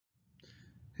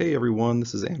Hey everyone,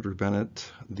 this is Andrew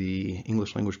Bennett, the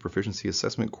English Language Proficiency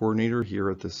Assessment Coordinator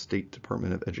here at the State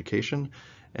Department of Education,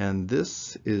 and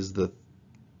this is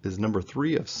number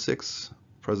 3 of 6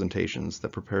 presentations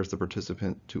that prepares the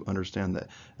participant to understand the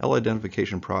L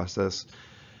identification process,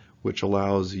 which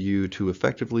allows you to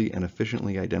effectively and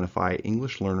efficiently identify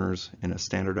English learners in a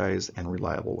standardized and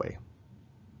reliable way.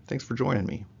 Thanks for joining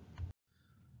me.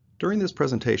 During this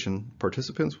presentation,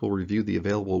 participants will review the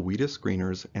available WIDA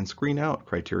screeners and screen out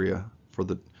criteria for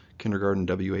the Kindergarten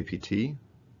WAPT,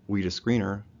 WIDA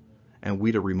screener, and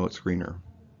WIDA remote screener.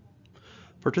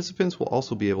 Participants will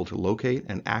also be able to locate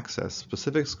and access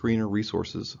specific screener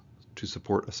resources to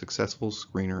support a successful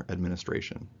screener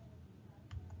administration.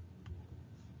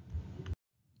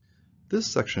 This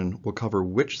section will cover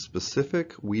which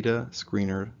specific WIDA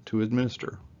screener to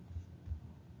administer.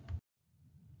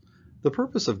 The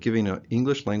purpose of giving an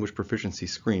English language proficiency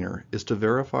screener is to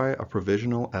verify a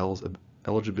provisional EL's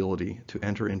eligibility to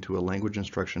enter into a language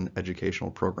instruction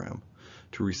educational program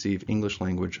to receive English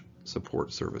language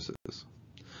support services.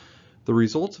 The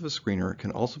results of a screener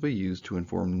can also be used to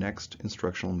inform next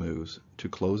instructional moves to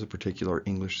close a particular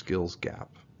English skills gap.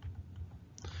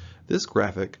 This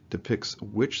graphic depicts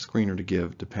which screener to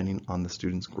give depending on the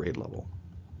student's grade level.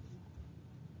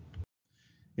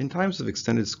 In times of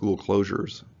extended school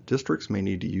closures, districts may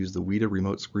need to use the WIDA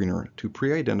remote screener to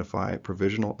pre-identify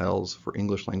provisional ELs for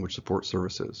English language support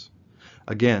services.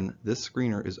 Again, this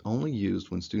screener is only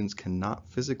used when students cannot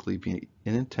physically be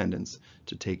in attendance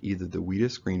to take either the WIDA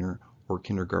screener or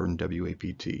Kindergarten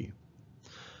WAPT.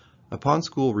 Upon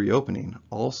school reopening,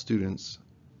 all students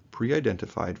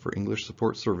pre-identified for English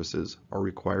support services are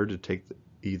required to take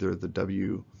either the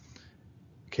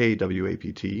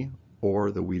WKWAPT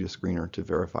or the WIDA screener to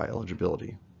verify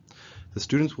eligibility. The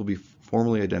students will be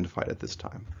formally identified at this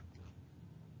time.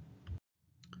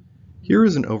 Here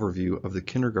is an overview of the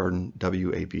Kindergarten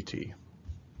WAPT.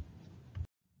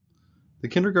 The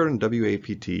Kindergarten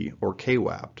WAPT, or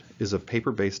KWAPT, is a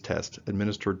paper-based test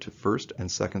administered to first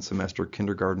and second semester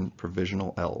kindergarten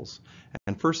provisional ELs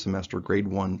and first semester grade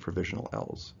 1 provisional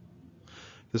ELs.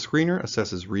 The screener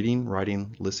assesses reading,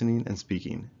 writing, listening, and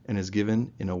speaking, and is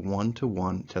given in a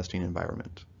one-to-one testing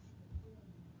environment.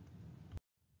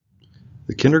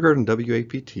 The Kindergarten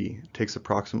WAPT takes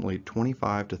approximately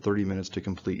 25 to 30 minutes to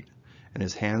complete and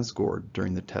is hand-scored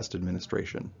during the test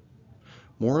administration.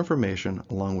 More information,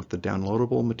 along with the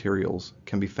downloadable materials,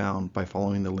 can be found by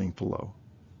following the link below.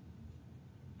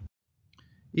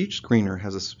 Each screener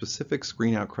has a specific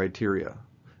screen-out criteria.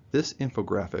 This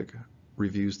infographic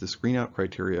reviews the screen-out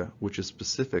criteria, which is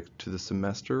specific to the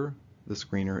semester the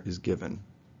screener is given.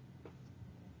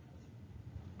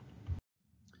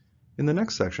 In the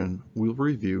next section, we'll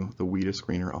review the WIDA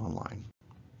screener online.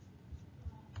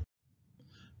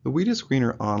 The WIDA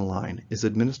screener online is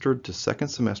administered to second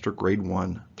semester grade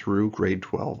 1 through grade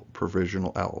 12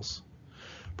 provisional ELs.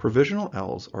 Provisional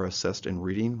ELs are assessed in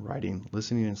reading, writing,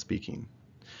 listening, and speaking.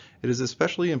 It is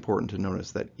especially important to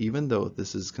notice that even though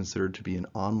this is considered to be an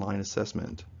online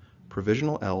assessment,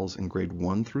 provisional ELs in grade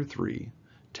 1 through 3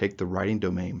 take the writing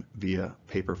domain via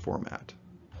paper format.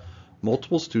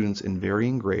 Multiple students in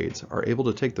varying grades are able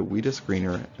to take the WIDA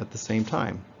screener at the same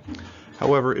time.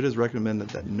 However, it is recommended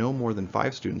that no more than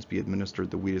 5 students be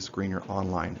administered the WIDA screener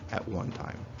online at one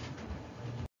time.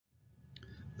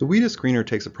 The WIDA screener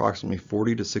takes approximately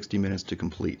 40 to 60 minutes to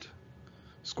complete.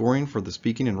 Scoring for the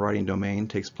speaking and writing domain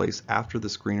takes place after the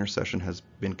screener session has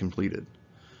been completed.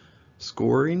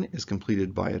 Scoring is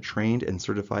completed by a trained and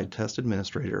certified test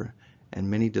administrator,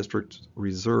 and many districts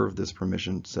reserve this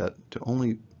permission set to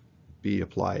only be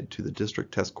applied to the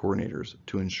district test coordinators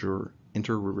to ensure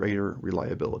inter-rater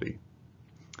reliability.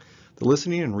 The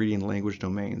listening and reading language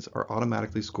domains are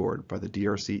automatically scored by the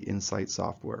DRC Insight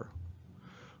software.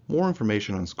 More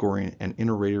information on scoring and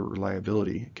inter-rater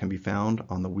reliability can be found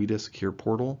on the WIDA Secure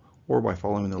portal or by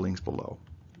following the links below.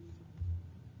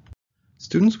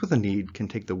 Students with a need can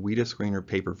take the WIDA screener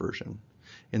paper version.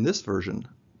 In this version,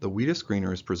 the WIDA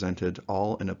screener is presented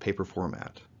all in a paper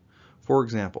format. For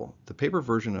example, the paper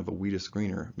version of a WIDA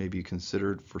screener may be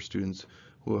considered for students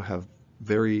who have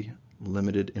very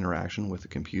limited interaction with a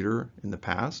computer in the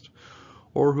past,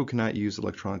 or who cannot use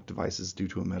electronic devices due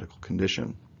to a medical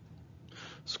condition.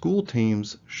 School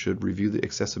teams should review the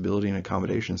accessibility and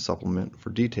accommodation supplement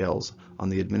for details on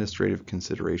the administrative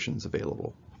considerations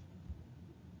available.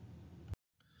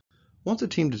 Once a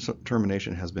team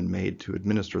determination has been made to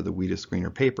administer the WIDA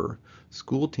screener paper,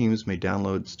 school teams may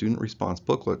download student response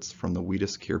booklets from the WIDA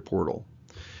Secure portal.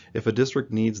 If a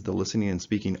district needs the listening and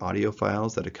speaking audio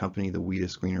files that accompany the WIDA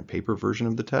screener paper version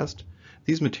of the test,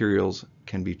 these materials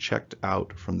can be checked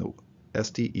out from the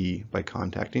SDE by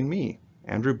contacting me,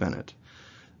 Andrew Bennett,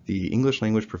 the English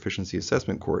Language Proficiency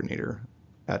Assessment Coordinator,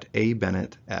 at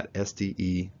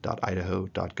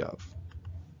abennett@sde.idaho.gov.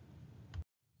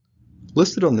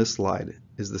 Listed on this slide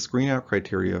is the screen-out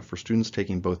criteria for students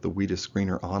taking both the WIDA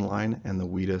Screener Online and the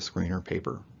WIDA Screener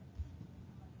paper.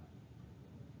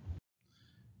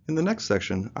 In the next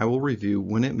section, I will review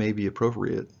when it may be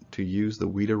appropriate to use the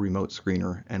WIDA Remote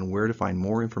Screener and where to find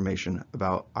more information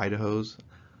about Idaho's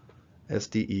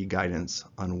SDE guidance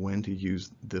on when to use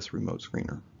this remote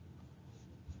screener.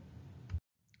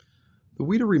 The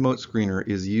WIDA Remote Screener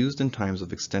is used in times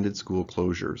of extended school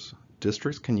closures.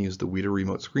 Districts can use the WIDA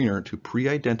Remote Screener to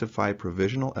pre-identify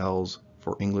provisional Ls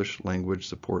for English language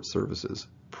support services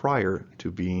prior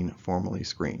to being formally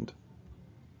screened.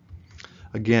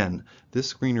 Again,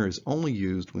 this screener is only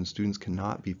used when students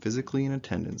cannot be physically in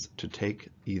attendance to take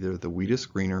either the WIDA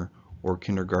Screener or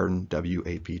kindergarten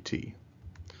WAPT.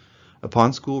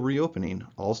 Upon school reopening,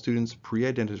 all students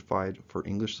pre-identified for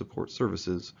English support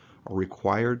services are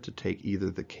required to take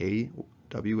either the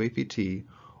KWAPT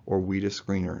or WIDA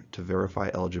Screener to verify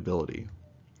eligibility.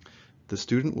 The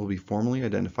student will be formally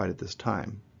identified at this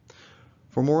time.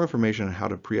 For more information on how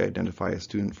to pre-identify a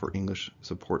student for English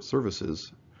support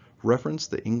services, reference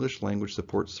the English Language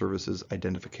Support Services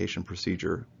Identification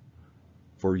Procedure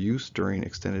for use during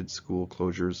extended school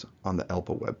closures on the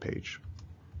ELPA webpage.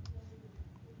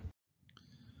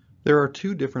 There are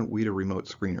two different WIDA remote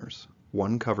screeners.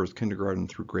 One covers kindergarten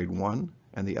through grade 1,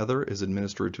 and the other is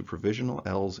administered to provisional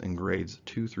Ls in grades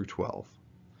 2 through 12.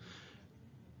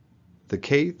 The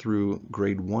K through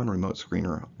grade 1 remote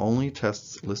screener only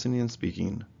tests listening and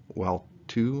speaking, while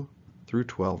 2 through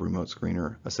 12 remote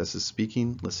screener assesses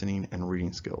speaking, listening, and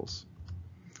reading skills.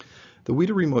 The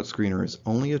WIDA remote screener is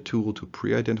only a tool to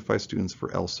pre-identify students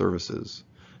for L services.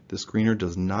 The screener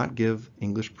does not give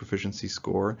English proficiency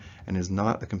score and is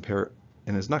not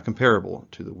comparable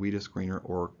to the WIDA screener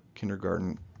or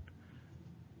kindergarten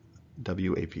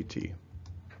WAPT.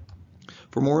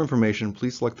 For more information,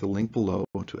 please select the link below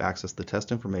to access the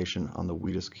test information on the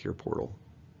WIDA Secure portal.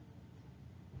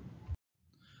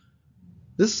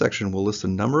 This section will list a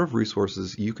number of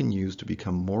resources you can use to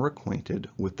become more acquainted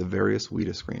with the various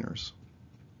WIDA screeners.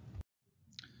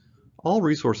 All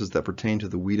resources that pertain to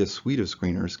the WIDA suite of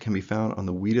screeners can be found on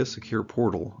the WIDA Secure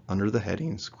portal under the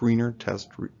heading Screener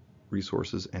Test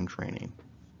Resources and Training.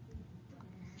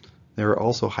 They are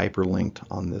also hyperlinked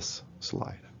on this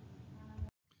slide.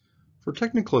 For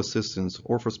technical assistance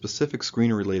or for specific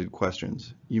screener-related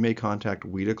questions, you may contact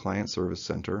WIDA Client Service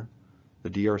Center,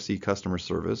 the DRC Customer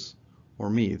Service,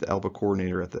 or me, the ELPA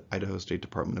Coordinator at the Idaho State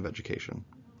Department of Education.